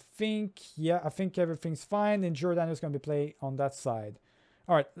 I think everything's fine, and Giordano is going to be playing on that side.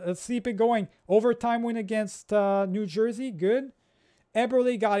 All right, let's keep it going. Overtime win against New Jersey. Good.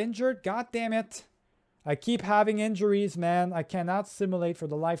 Eberle got injured. God damn it. I keep having injuries, man. I cannot simulate for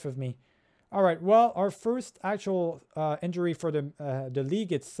the life of me. All right, well, our first actual injury for the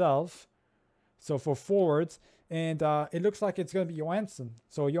league itself. So for forwards. And it looks like it's going to be Johansson.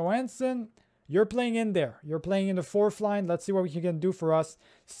 So Johansson, you're playing in there. You're playing in the 4th line. Let's see what you can do for us.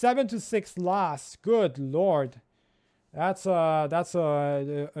 7-6 loss. Good Lord. That's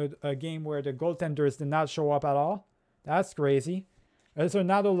a game where the goaltenders did not show up at all. That's crazy. There's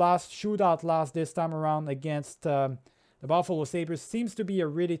another loss, shootout loss this time around against the Buffalo Sabres. Seems to be a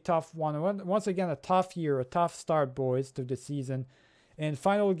really tough one. Once again, a tough year, a tough start, boys, to the season. And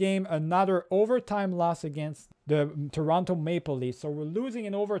final game, another overtime loss against the Toronto Maple Leafs. So we're losing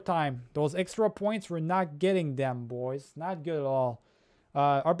in overtime. Those extra points, we're not getting them, boys. Not good at all.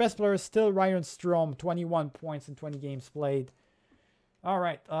 Our best player is still Ryan Strome, 21 points in 20 games played. All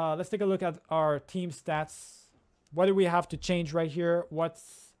right, let's take a look at our team stats. What do we have to change right here?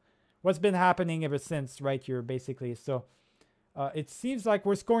 What's been happening ever since right here, basically? So it seems like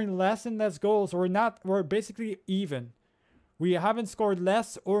we're scoring less and less goals. We're basically even. We haven't scored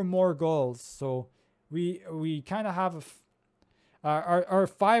less or more goals. So we kind of have our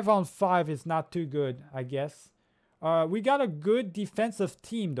 5-on-5 is not too good, I guess. We got a good defensive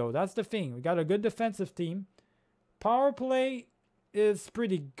team, though. That's the thing. We got a good defensive team. Power play is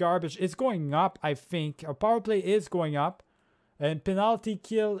pretty garbage. It's going up, I think. Our power play is going up. And penalty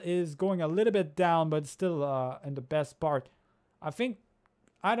kill is going a little bit down, but still in the best part. I think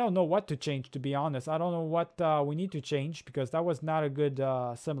I don't know what to change, to be honest. I don't know what we need to change because that was not a good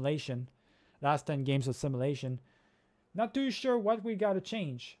simulation. Last 10 games of simulation. Not too sure what we got to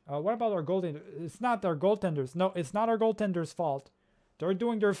change. What about our goaltender? It's not our goaltenders. No, it's not our goaltenders' fault. They're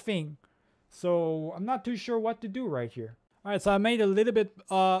doing their thing. So I'm not too sure what to do right here. All right, so I made a little bit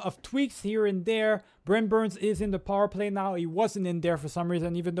of tweaks here and there. Brent Burns is in the power play now. He wasn't in there for some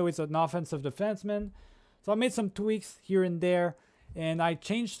reason, even though he's an offensive defenseman. So I made some tweaks here and there. And I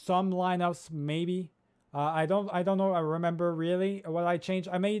changed some lineups, maybe. I don't know. I remember really what I changed.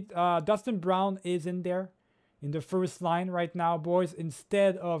 I made Dustin Brown is in there in the first line right now, boys,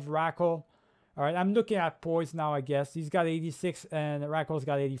 instead of Rackle. All right, I'm looking at points now, I guess. He's got 86 and Rackle's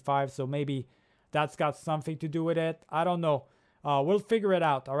got 85, so maybe that's got something to do with it. I don't know. We'll figure it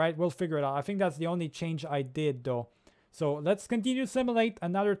out, all right? We'll figure it out. I think that's the only change I did, though. So let's continue to simulate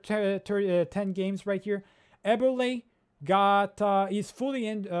another 10 games right here. Eberle got he's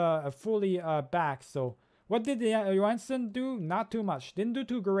fully back. So what did Johansson do? Not too much. Didn't do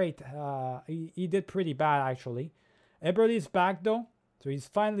too great. He did pretty bad actually. Eberle's back though, so he's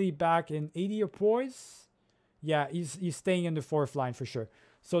finally back in 80 poise. Yeah, he's staying in the fourth line for sure.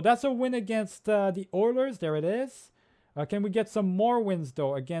 So that's a win against the Oilers. There it is. Can we get some more wins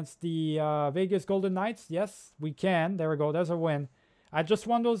though against the Vegas Golden Knights? Yes, we can. There we go. There's a win. I just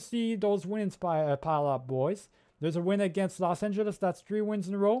want to see those wins pile up, boys. There's a win against Los Angeles. That's 3 wins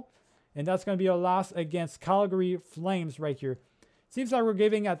in a row. And that's going to be a loss against Calgary Flames right here. Seems like we're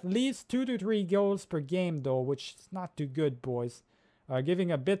giving at least 2 to 3 goals per game, though, which is not too good, boys.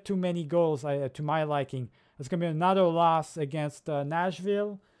 Giving a bit too many goals to my liking. It's going to be another loss against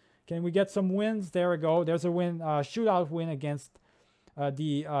Nashville. Can we get some wins? There we go. There's a win, shootout win against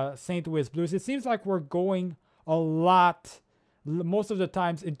the St. Louis Blues. It seems like we're going a lot, most of the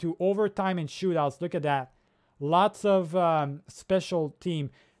times, into overtime and shootouts. Look at that. Lots of special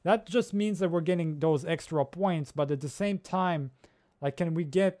team. That just means that we're getting those extra points, but at the same time, like, can we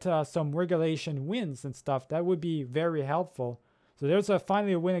get some regulation wins and stuff? That would be very helpful. So there's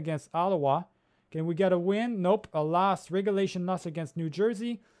finally a win against Ottawa. Can we get a win? Nope. A loss, regulation loss against New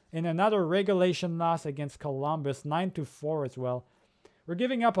Jersey, and another regulation loss against Columbus, 9-4 as well. We're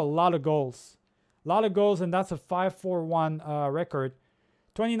giving up a lot of goals. A lot of goals, and that's a 5-4-1 record.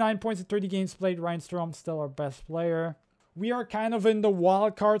 29 points in 30 games played. Ryan Strome still our best player. We are kind of in the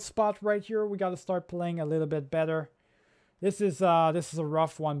wild card spot right here. We got to start playing a little bit better. This is a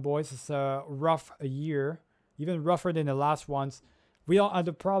rough one, boys. It's a rough year, even rougher than the last ones. We don't.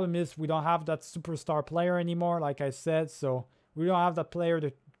 The problem is we don't have that superstar player anymore, like I said. So we don't have that player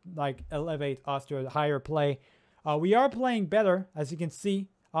to like elevate us to a higher play. We are playing better, as you can see.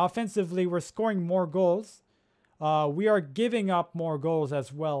 Offensively, we're scoring more goals. We are giving up more goals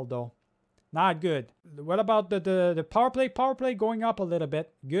as well, though. Not good. What about the power play? Power play going up a little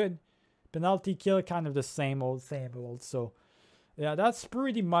bit. Good. Penalty kill, kind of the same old, same old. So, yeah, that's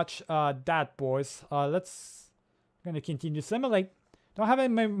pretty much that, boys. Let's going to continue to simulate. Don't have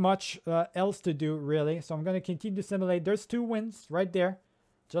any much else to do, really. So I'm going to continue to simulate. There's 2 wins right there.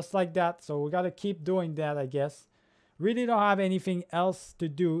 Just like that. So we got to keep doing that, I guess. Really don't have anything else to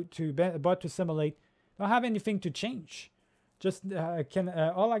do but to simulate. Don't have anything to change. Just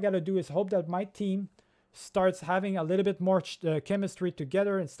all I gotta do is hope that my team starts having a little bit more chemistry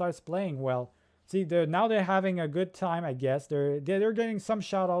together and starts playing well. See, now they're having a good time, I guess. They're getting some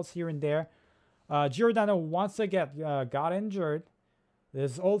shout-outs here and there. Giordano once again got injured.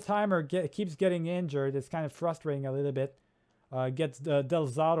 This old-timer keeps getting injured. It's kind of frustrating a little bit. Gets Del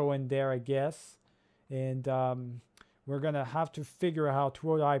Zotto in there, I guess. And we're going to have to figure out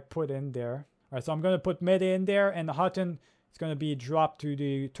what I put in there. All right, so I'm going to put Mede in there, and Hutton is going to be dropped to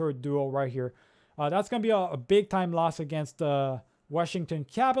the third duo right here. That's going to be a big-time loss against the Washington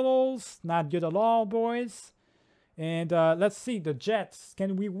Capitals. Not good at all, boys. And let's see, the Jets.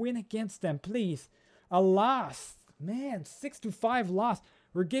 Can we win against them, please? A loss. Man, 6-5 loss.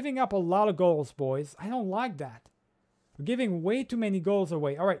 We're giving up a lot of goals, boys. I don't like that. We're giving way too many goals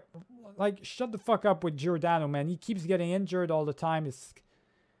away. All right, like, shut the fuck up with Giordano, man. He keeps getting injured all the time. It's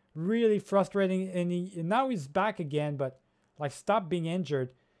really frustrating. And now he's back again, but, like, stop being injured.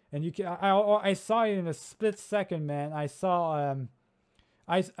 And you can, I saw it in a split second, man. I saw,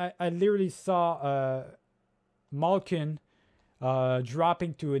 I literally saw Malkin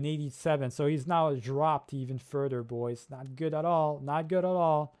dropping to an 87. So he's now dropped even further, boys. Not good at all. Not good at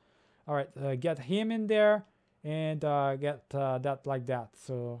all. All right, get him in there and get that like that.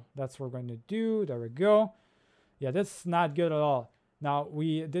 So that's what we're going to do. There we go. Yeah, that's not good at all. Now,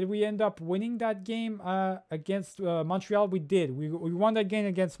 did we end up winning that game against Montreal? We did. We won that game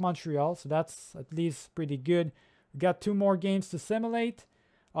against Montreal, so that's at least pretty good. We got 2 more games to simulate.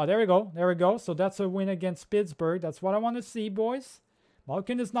 Oh, there we go. There we go. So that's a win against Pittsburgh. That's what I want to see, boys.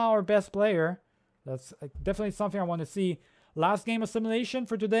 Malkin is now our best player. That's definitely something I want to see. Last game of simulation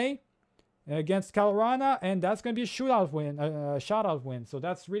for today against Colorado, and that's going to be a shootout win, a shutout win. So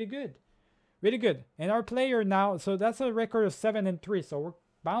that's really good. Really good. And our player now, so that's a record of 7-3. So we're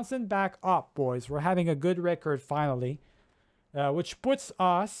bouncing back up, boys. We're having a good record finally, which puts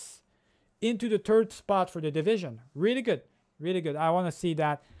us into the 3rd spot for the division. Really good. Really good. I want to see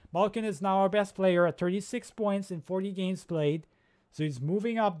that. Malkin is now our best player at 36 points in 40 games played. So he's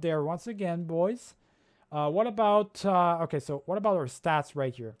moving up there once again, boys. What about, okay, so what about our stats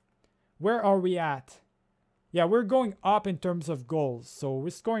right here? Where are we at? Yeah, we're going up in terms of goals. So we're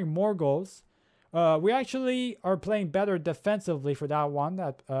scoring more goals. We actually are playing better defensively for that one,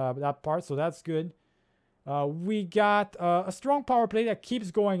 that part. So that's good. We got a strong power play that keeps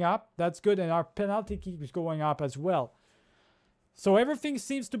going up. That's good. And our penalty keeps going up as well. So everything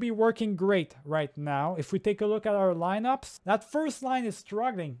seems to be working great right now. If we take a look at our lineups, that first line is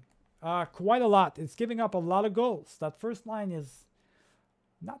struggling quite a lot. It's giving up a lot of goals. That first line is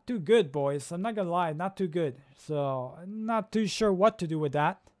not too good, boys. I'm not gonna lie, not too good. So I'm not too sure what to do with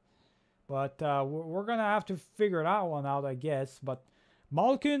that. But we're gonna have to figure that one out, I guess. But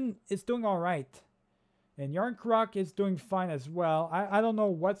Malkin is doing all right. And Yarncroc is doing fine as well. I don't know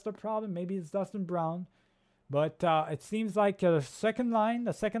what's the problem. Maybe it's Dustin Brown. But it seems like the second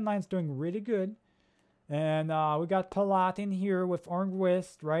line's doing really good. And we got Palat in here with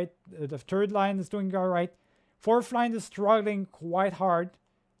Ornquist, right? The third line is doing all right. Fourth line is struggling quite hard.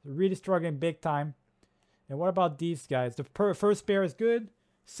 They're really struggling big time. And what about these guys? The first pair is good.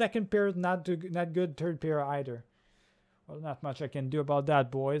 Second pair is not good. Third pair either. Well, not much I can do about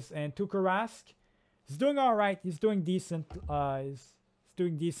that, boys. And Tuukka Rask, he's doing all right. He's doing decent. He's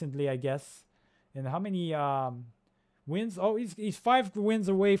doing decently, I guess. And how many wins? Oh, he's 5 wins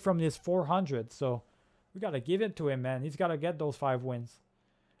away from his 400. So we got to give it to him, man. He's got to get those 5 wins.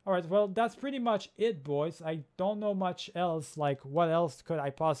 All right, well, that's pretty much it, boys. I don't know much else. Like, what else could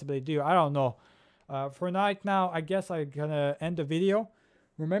I possibly do? I don't know. For right now, I guess I'm going to end the video.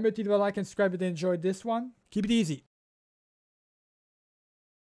 Remember to leave a like and subscribe if you enjoyed this one. Keep it easy.